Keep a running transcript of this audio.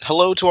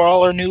hello to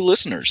all our new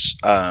listeners.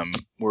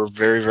 We're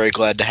very, very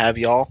glad to have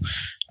y'all.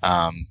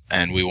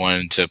 And we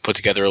wanted to put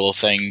together a little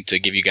thing to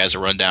give you guys a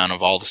rundown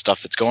of all the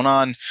stuff that's going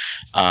on,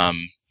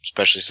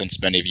 especially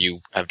since many of you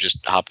have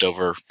just hopped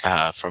over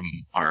from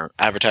our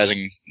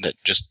advertising that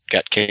just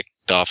got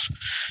kicked off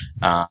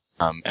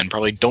and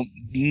probably don't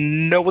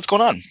know what's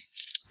going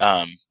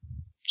on.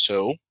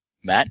 So,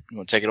 Matt, you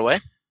want to take it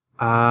away?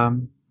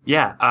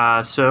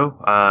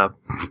 So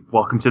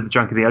welcome to the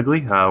Drunk and the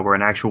Ugly. We're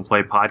an actual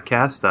play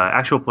podcast.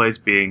 Actual plays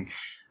being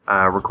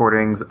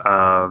recordings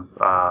of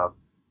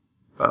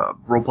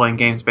role-playing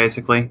games,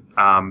 basically.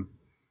 And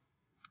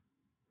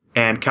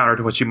counter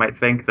to what you might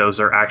think, those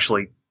are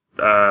actually,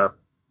 I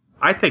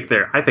think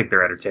they're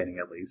entertaining,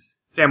 at least.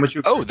 Sam, would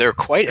you? Oh, they're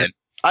quite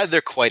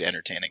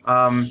entertaining.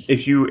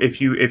 If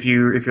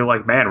you're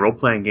like, man,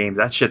 role-playing games,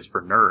 that shit's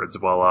for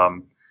nerds.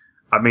 Well,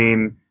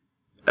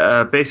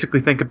 basically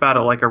think about it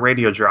like a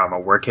radio drama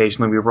where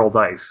occasionally we roll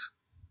dice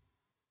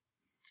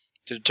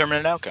to determine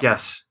an outcome.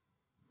 Yes,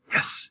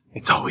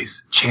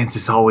 chance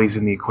is always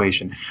in the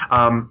equation.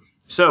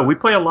 So we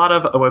play a lot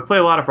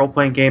of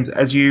role-playing games.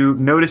 As you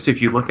notice,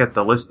 if you look at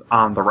the list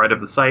on the right of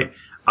the site,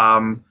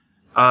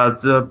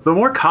 the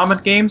more common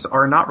games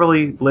are not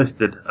really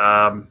listed.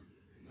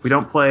 We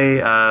don't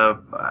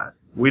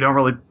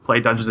really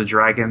play Dungeons and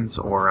Dragons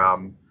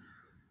or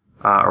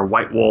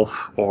White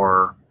Wolf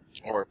or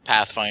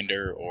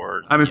Pathfinder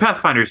or...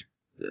 Pathfinder's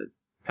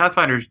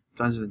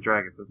Dungeons and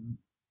Dragons, isn't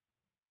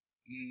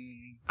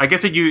it? I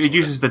guess it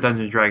uses the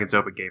Dungeons and Dragons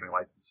open gaming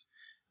license.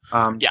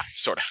 Yeah,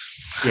 sort of.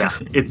 Yeah,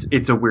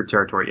 it's a weird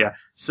territory, yeah.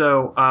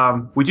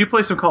 So, we do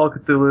play some Call of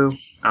Cthulhu.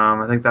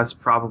 I think that's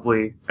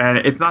probably... And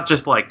it's not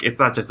just,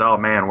 oh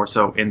man, we're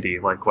so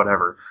indie, like,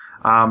 whatever.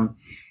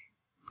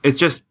 It's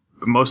just,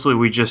 mostly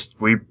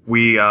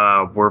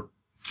we're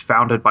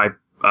founded by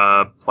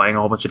playing a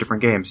whole bunch of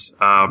different games.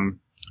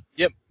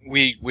 Yep,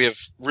 we have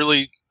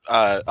really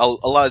a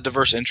lot of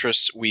diverse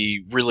interests.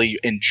 We really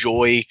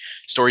enjoy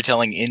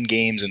storytelling in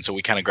games, and so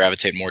we kind of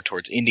gravitate more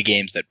towards indie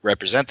games that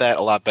represent that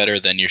a lot better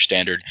than your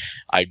standard,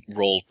 I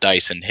roll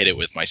dice and hit it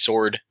with my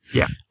sword.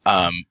 Yeah.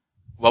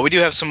 Well, we do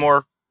have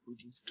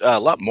a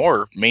lot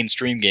more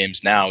mainstream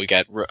games now. We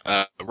got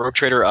Rogue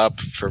Trader up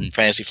from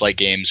Fantasy Flight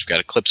Games. We've got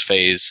Eclipse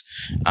Phase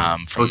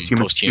from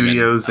Posthuman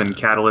Studios and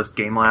Catalyst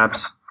Game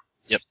Labs.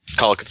 Yep,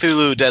 Call of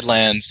Cthulhu,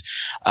 Deadlands.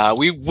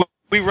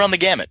 We run the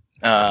gamut.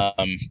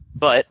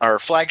 But our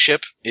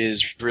flagship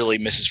is really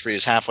Mrs.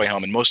 Frida's Halfway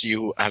Home, and most of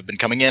you who have been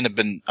coming in have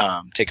been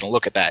taking a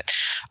look at that.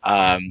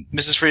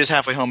 Mrs. Frida's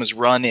Halfway Home is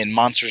run in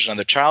Monsters and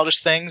Other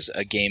Childish Things,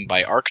 a game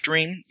by Arc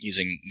Dream,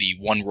 using the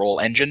one-roll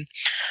engine.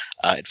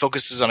 It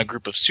focuses on a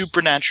group of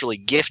supernaturally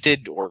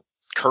gifted or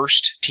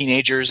cursed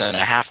teenagers and a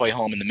halfway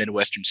home in the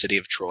Midwestern city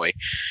of Troy.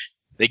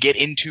 They get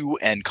into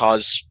and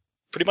cause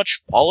pretty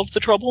much all of the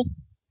trouble.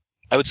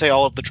 I would say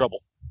all of the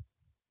trouble.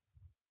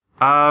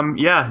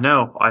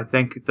 I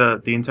think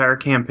the entire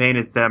campaign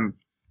is them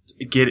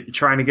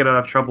trying to get out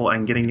of trouble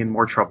and getting in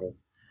more trouble.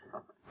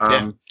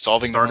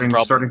 Solving their own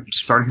problems.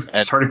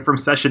 Starting from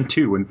session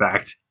 2, in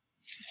fact.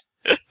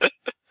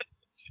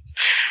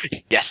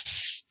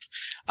 Yes.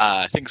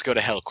 Things go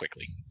to hell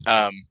quickly.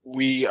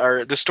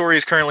 The story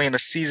is currently in a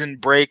season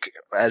break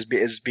as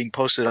is being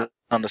posted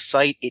on the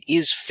site. It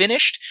is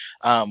finished.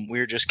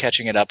 We're just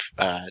catching it up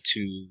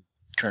to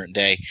current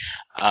day.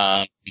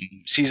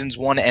 Seasons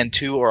 1 and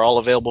 2 are all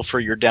available for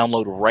your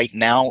download right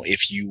now.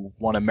 If you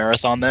want to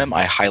marathon them,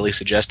 I highly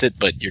suggest it,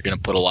 but you're going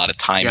to put a lot of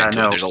time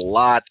into it. There's a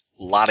lot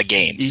of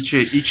games.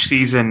 Each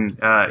season,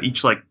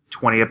 each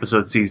 20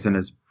 episode season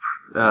is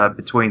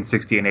between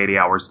 60 and 80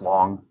 hours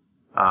long.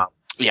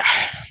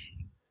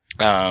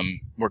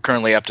 We're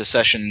currently up to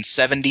session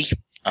 70,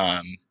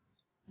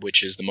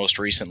 which is the most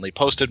recently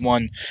posted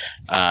one,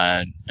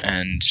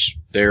 and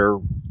they're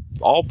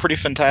all pretty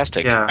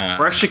fantastic. Yeah,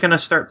 we're actually going to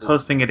start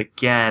posting it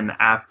again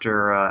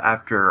after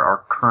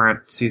our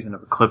current season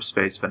of Eclipse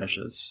Phase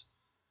finishes.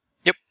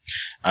 Yep.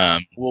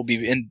 We'll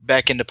be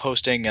back into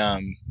posting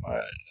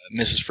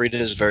Mrs.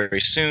 Frida's very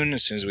soon,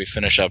 as soon as we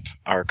finish up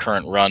our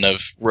current run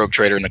of Rogue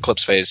Trader and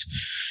Eclipse Phase.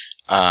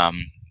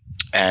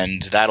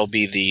 And that'll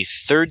be the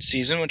third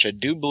season, which I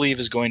do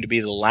believe is going to be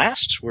the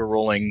last. We're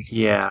rolling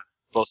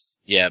both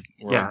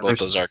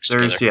those arcs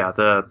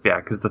together.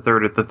 Because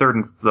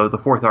the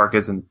fourth arc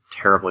isn't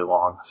terribly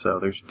long, so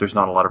there's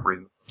not a lot of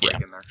reason to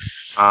break in there.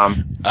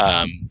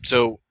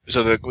 So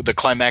the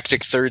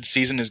climactic third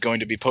season is going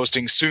to be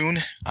posting soon.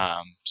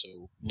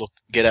 So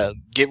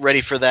get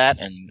ready for that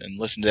and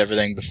listen to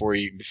everything before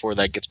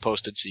that gets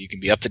posted, so you can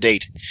be up to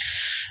date.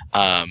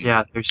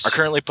 Our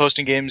currently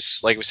posting games,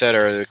 like we said,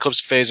 are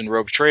Eclipse Phase and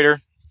Rogue Trader.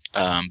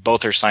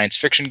 Both are science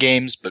fiction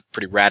games, but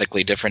pretty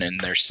radically different in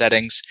their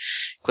settings.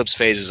 Eclipse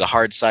Phase is a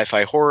hard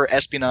sci-fi horror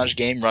espionage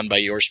game run by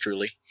yours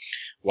truly,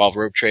 while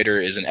Rogue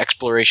Trader is an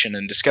exploration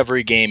and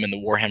discovery game in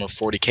the Warhammer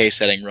 40k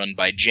setting run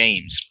by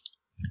James.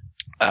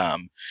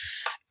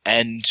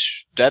 And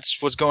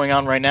that's what's going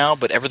on right now,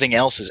 but everything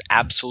else is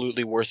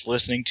absolutely worth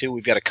listening to.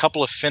 We've got a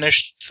couple of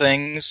finished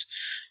things.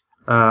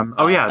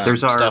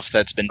 There's our stuff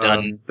that's been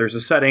done. There's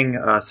a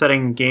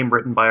setting game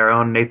written by our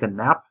own Nathan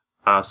Knapp.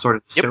 Sword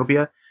of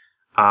Dystopia.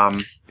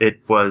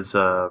 It was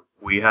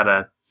we had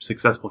a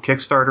successful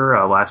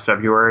Kickstarter last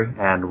February,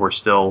 and we're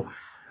still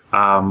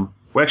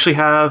we actually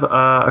have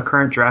a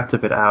current draft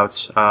of it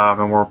out,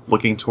 and we're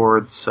looking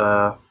towards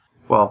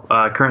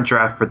current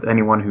draft for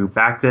anyone who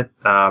backed it,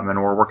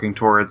 and we're working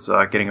towards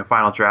getting a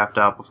final draft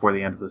out before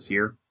the end of this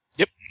year.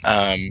 Yep.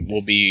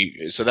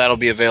 So that'll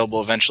be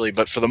available eventually,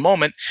 but for the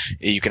moment,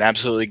 you can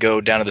absolutely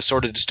go down to the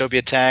Sword of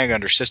Dystopia tag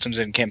under Systems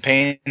and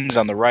Campaigns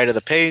on the right of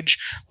the page.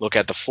 Look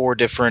at the 4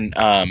 different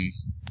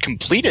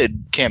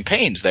completed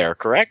campaigns there,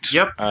 correct?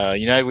 Yep.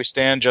 United We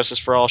Stand, Justice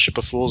for All, Ship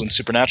of Fools, and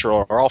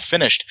Supernatural are all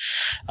finished,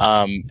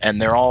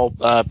 and they're all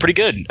pretty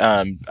good.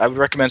 I would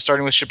recommend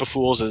starting with Ship of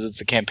Fools, as it's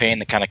the campaign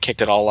that kind of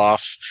kicked it all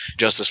off.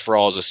 Justice for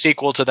All is a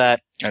sequel to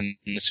that, and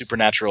the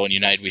Supernatural and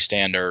United We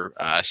Stand are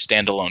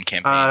standalone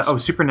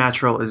campaigns.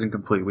 Supernatural isn't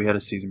complete. We had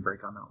a season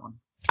break on that one.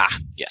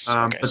 Yes.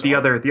 Okay, but so the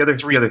other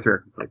three are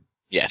complete.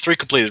 Yeah, 3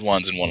 completed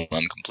ones and 1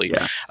 incomplete.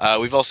 Yeah.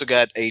 We've also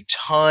got a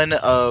ton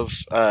of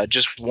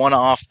just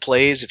one-off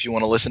plays if you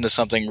want to listen to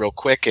something real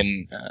quick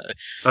and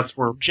that's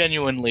where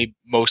genuinely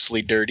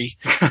mostly dirty,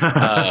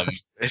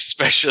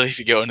 especially if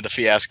you go into the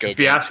Fiasco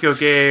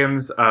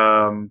games.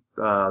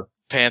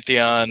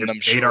 Pantheon, I'm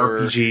sure.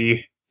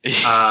 RPG.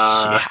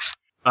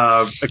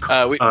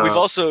 We've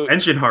also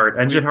Engine Heart.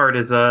 Engine Heart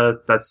is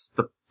that's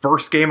the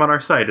first game on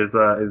our site is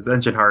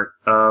Engine Heart.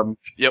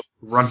 Yep.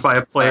 Run by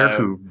a player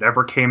who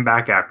never came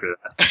back after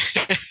that.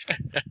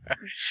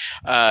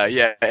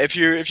 Yeah. If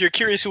you're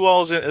curious who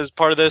all is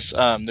part of this,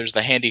 there's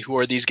the handy "Who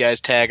Are These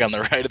Guys" tag on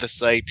the right of the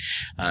site.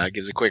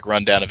 Gives a quick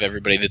rundown of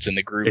everybody that's in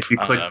the group. If you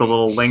click the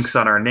little links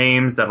on our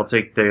names, they'll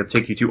take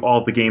you to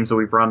all the games that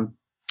we've run.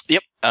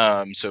 Yep.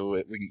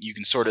 So you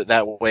can sort it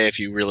that way if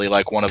you really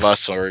like one of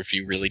us, or if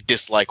you really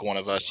dislike one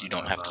of us, you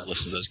don't have to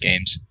listen to those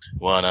games.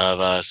 One of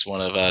us.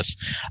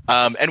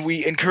 And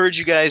we encourage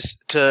you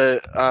guys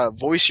to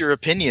voice your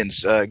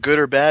opinions, good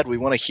or bad. We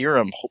want to hear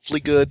them.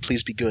 Hopefully good.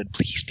 Please be good.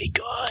 Please be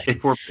good.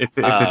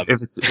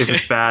 If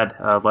it's bad,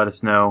 let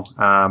us know.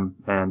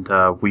 And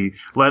we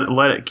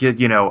let it get.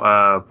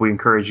 We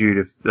encourage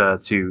you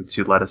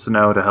to let us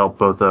know to help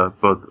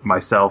both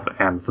myself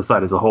and the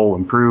site as a whole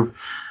improve.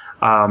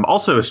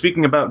 Also,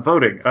 speaking about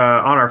voting,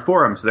 on our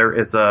forums, there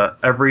is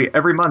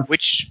every month,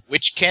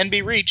 which can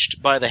be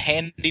reached by the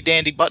handy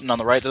dandy button on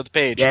the right of the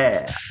page.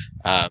 Yeah.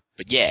 But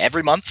yeah,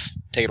 every month,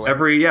 take it away.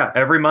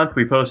 Every month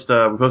we post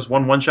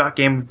one-shot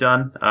game we've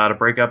done to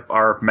break up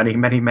our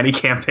many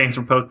campaigns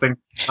we're posting.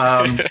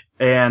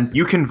 And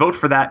you can vote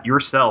for that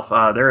yourself.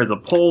 There is a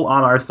poll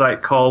on our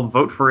site called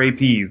 "Vote for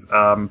APs."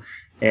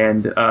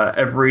 And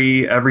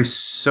every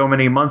so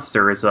many months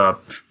there is a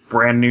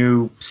brand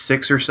new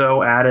 6 or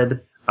so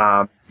added.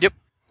 Yep.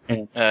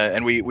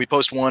 And we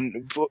post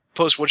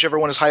whichever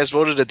one is highest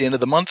voted at the end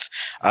of the month,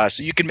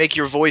 so you can make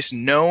your voice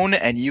known,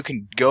 and you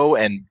can go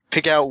and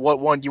pick out what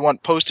one you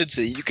want posted,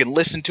 so that you can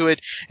listen to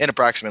it in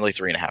approximately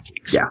 3.5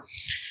 weeks. Yeah.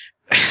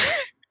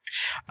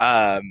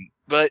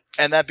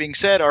 And that being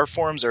said, our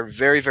forums are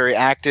very, very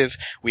active.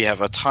 We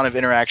have a ton of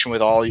interaction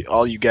with all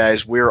you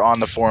guys. We're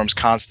on the forums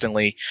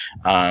constantly.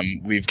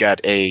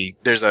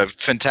 There's a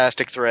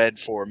fantastic thread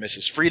for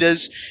Mrs.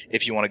 Frida's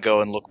if you want to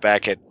go and look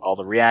back at all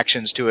the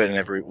reactions to it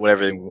and what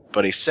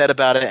everybody said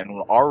about it and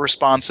our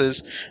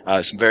responses.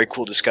 Some very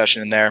cool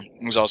discussion in there.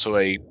 There's also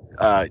a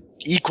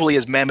equally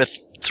as mammoth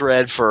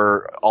thread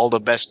for all the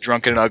best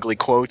drunken and ugly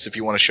quotes if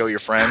you want to show your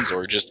friends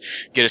or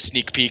just get a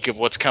sneak peek of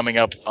what's coming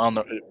up on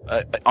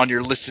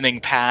your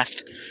listening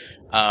path.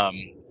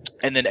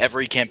 And then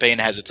every campaign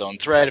has its own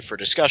thread for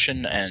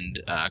discussion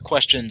and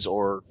questions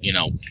or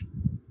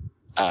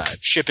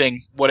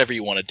shipping, whatever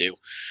you want to do.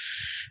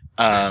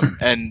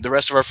 And the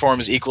rest of our forum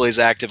is equally as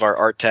active. Our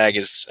art tag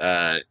is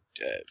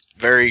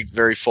very,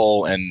 very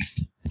full, and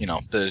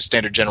the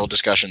standard general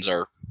discussions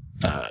are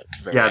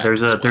very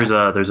there's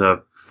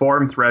a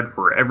forum thread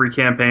for every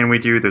campaign we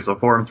do. There's a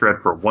forum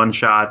thread for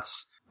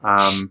one-shots.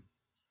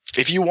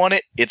 If you want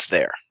it, it's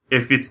there.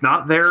 If it's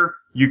not there,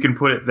 you can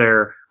put it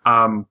there.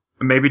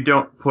 Maybe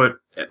don't put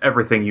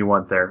everything you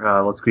want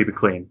there. Let's keep it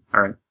clean.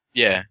 All right.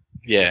 Yeah.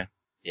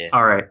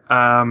 All right.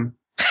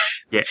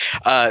 Yeah.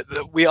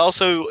 We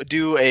also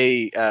do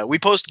we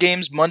post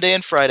games Monday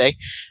and Friday,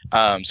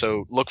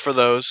 so look for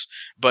those.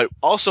 But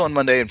also on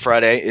Monday and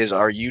Friday is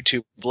our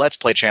YouTube Let's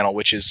Play channel,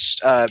 which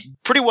is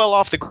pretty well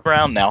off the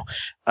ground now.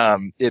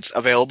 It's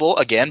available,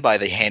 again, by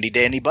the handy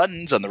dandy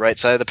buttons on the right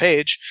side of the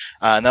page,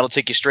 and that'll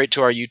take you straight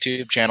to our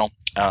YouTube channel,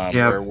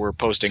 where we're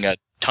posting a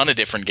ton of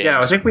different games. Yeah,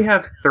 I think we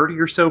have 30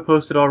 or so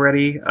posted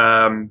already,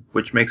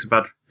 which makes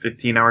about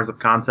 15 hours of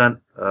content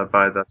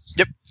by the...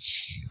 Yep.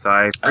 So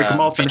I break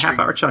them all in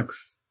half-hour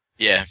chunks.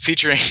 Yeah,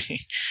 featuring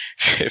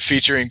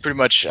pretty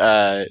much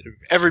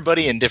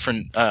everybody in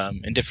different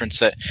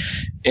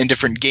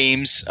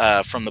games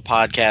from the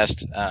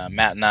podcast.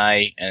 Matt and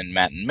I, and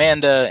Matt and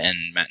Amanda, and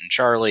Matt and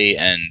Charlie,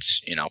 and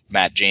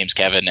Matt, James,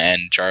 Kevin,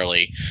 and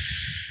Charlie.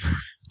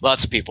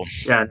 Lots of people.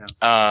 Yeah.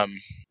 I know.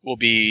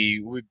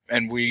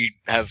 We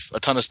have a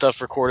ton of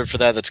stuff recorded for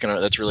that.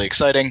 That's really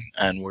exciting,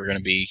 and we're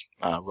gonna be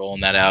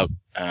rolling that out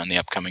in the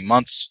upcoming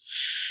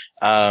months.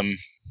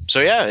 So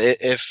yeah,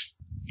 if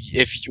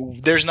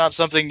there's not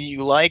something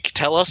you like,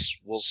 tell us.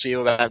 We'll see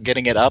about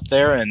getting it up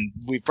there, and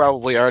we've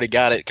probably already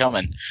got it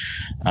coming.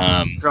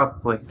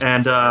 Probably.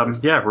 And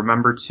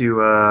remember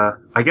to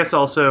I guess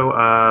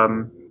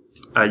also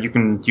you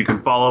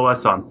can follow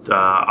us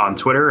on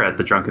Twitter at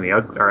the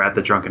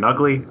Drunken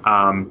Ugly.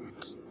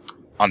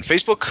 On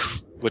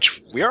Facebook,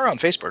 which we are on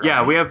Facebook.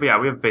 Yeah, we have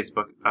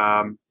Facebook.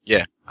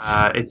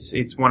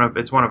 It's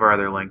one of our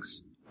other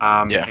links.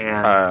 And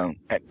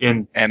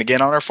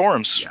again on our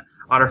forums. Yeah.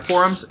 On our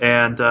forums,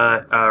 and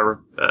we're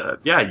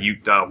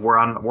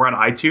on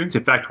iTunes.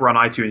 In fact, we're on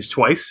iTunes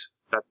twice.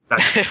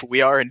 That's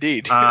we are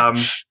indeed.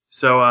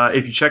 So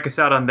if you check us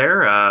out on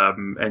there,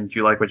 and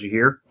you like what you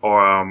hear,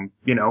 or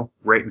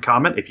rate and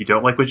comment. If you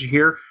don't like what you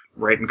hear,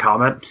 rate and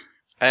comment.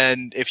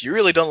 And if you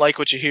really don't like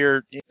what you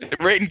hear,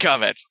 rate and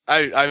comment.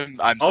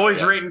 I'm always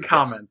sorry, rate and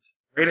comment.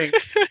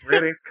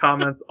 Ratings,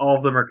 comments, all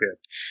of them are good.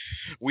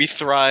 We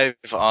thrive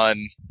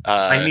on.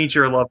 I need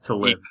your love to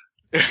live.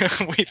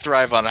 We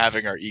thrive on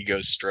having our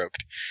egos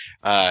stroked.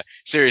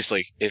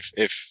 Seriously,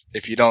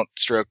 if you don't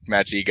stroke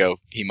Matt's ego,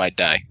 he might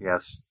die.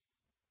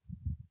 Yes.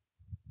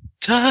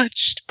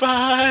 Touched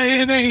by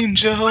an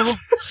angel.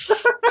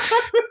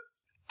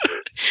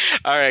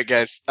 All right,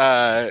 guys.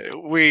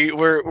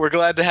 We're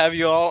glad to have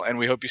you all, and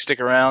we hope you stick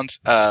around.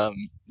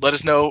 Let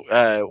us know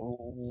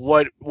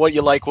what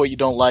you like, what you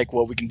don't like,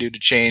 what we can do to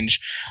change.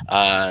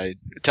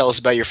 Tell us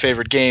about your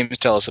favorite games.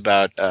 Tell us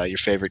about your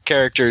favorite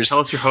characters.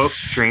 Tell us your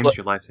hopes, dreams,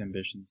 your life's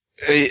ambitions.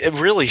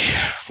 Really,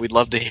 we'd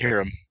love to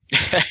hear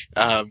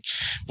them.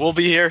 We'll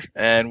be here,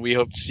 and we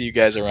hope to see you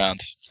guys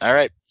around. All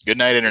right. Good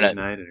night, Internet.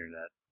 Good night, Internet.